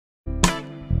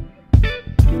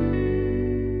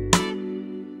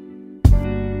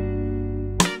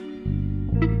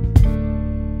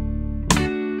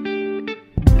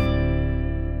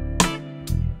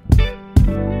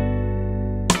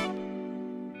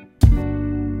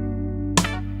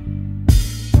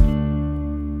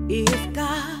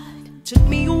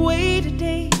away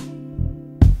today.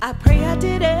 I pray I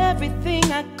did everything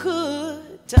I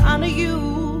could to honor you.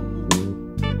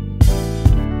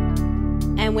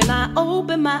 And when I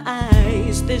open my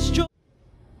eyes, there's joy.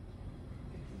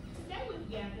 Today we've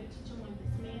gathered to join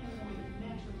this man and woman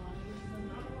matrimony, which is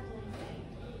an honorable thing.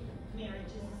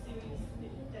 Marriage is a serious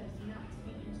commitment that is not to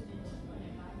be entered into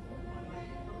unadvised or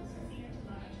unlikely, but was sincere to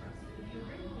love and trust. If you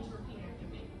agree, please repeat after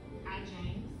me. I,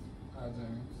 James. I,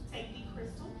 James. Take thee,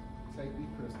 Crystal. Take thee,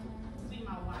 Crystal. To be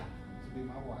my wife. To be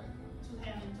my wife. To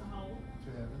have and to hold. To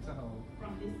have and to hold.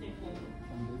 From this day forward.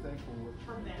 From this day forward.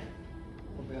 For better.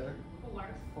 For better. For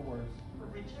worse. For worse. For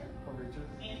richer. For richer.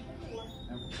 And for poor.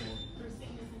 And for poor. Through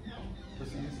sickness and health. For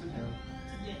sickness and health.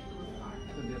 To death do us part.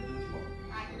 To death do us part.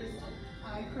 I, Crystal.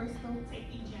 I, Crystal. Take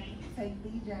thee, James. Take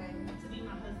thee, James. To be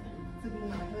my husband. To be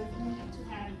my husband. To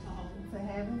have and to hold. To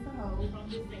have and to hold. From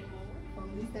this day forward.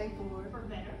 From this day forward. For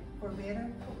better. For better.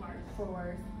 For worse. For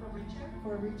worse. For richer.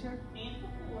 For richer. And for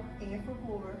poor. And for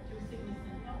poor. Through sickness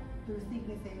and health. Through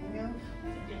sickness and health. To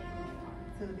death do us part.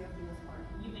 Till death do us part.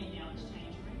 You may now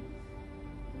exchange rings.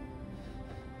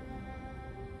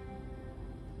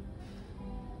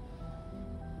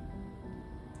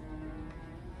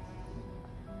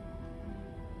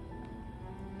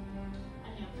 I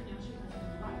now pronounce your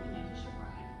husband wife and make you your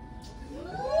bride.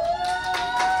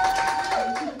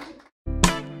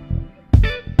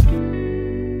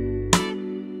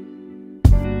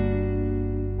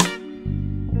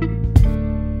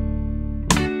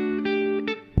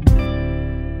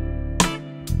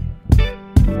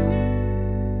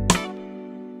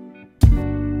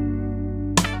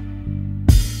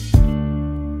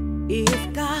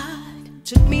 If God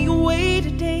took me away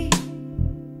today,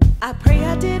 I pray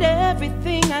I did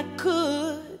everything I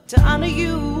could to honor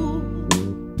you.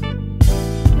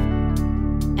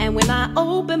 And when I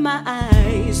open my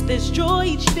eyes, there's joy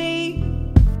each day.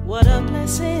 What a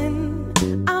blessing,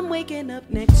 I'm waking up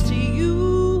next to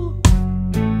you.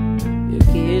 Your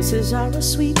kisses are a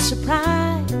sweet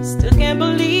surprise. Still can't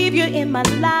believe you're in my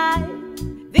life.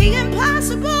 The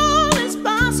impossible is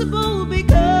possible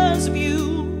because of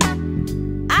you.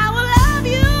 I will love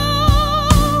you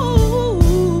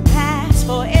past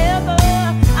forever.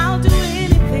 I'll do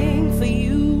anything for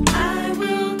you. I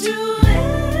will do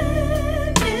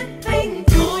anything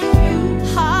for you.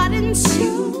 Heart and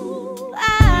soul,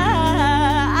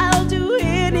 I'll do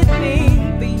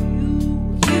anything for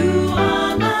you. You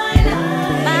are my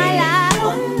life. My life.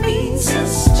 What means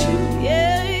us to.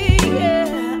 Yeah,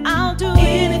 yeah. I'll do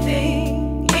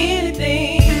anything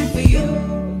for you.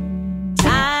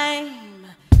 Time,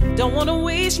 don't wanna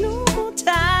waste no more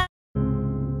time.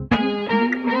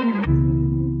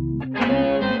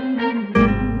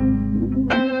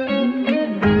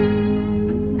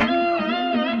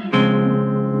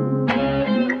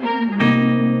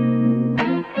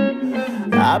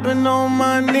 I've been on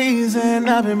my knees and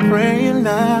I've been praying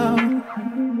loud.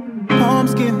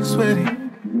 Palms getting sweaty,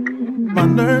 my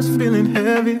nerves feeling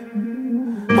heavy.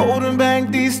 Holding back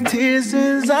these tears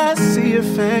as I see your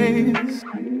face.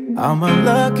 I'm a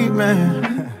lucky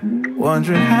man,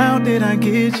 wondering how did I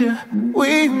get you?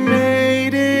 We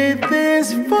made it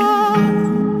this far,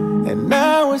 and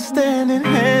now we're standing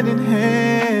hand in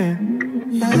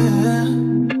hand. Yeah.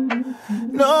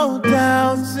 No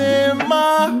doubts in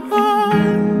my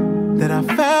heart that I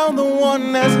found the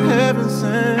one that's heaven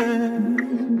sent.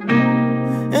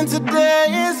 And today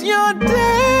is your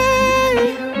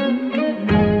day.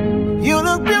 You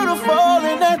look beautiful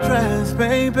in that dress,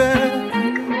 baby.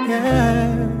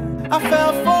 Yeah, I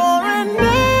fell for an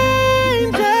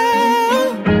angel.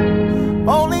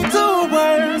 Only 2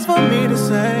 words for me to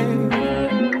say.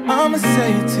 I'ma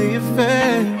say it to your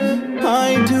face.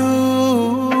 I do.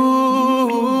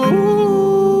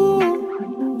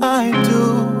 I do.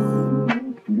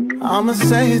 I'ma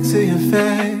say it to your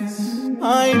face.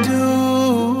 I do.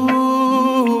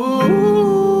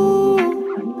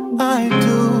 I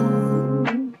do.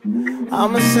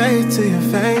 I'ma say it to your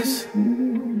face.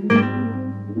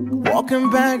 Walking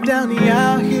back down the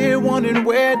aisle here, wondering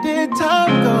where did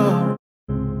time go?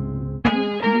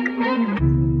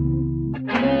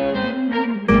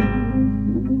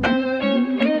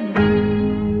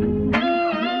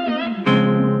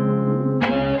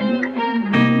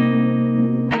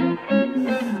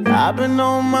 I've been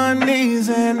on my knees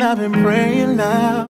and I've been praying loud.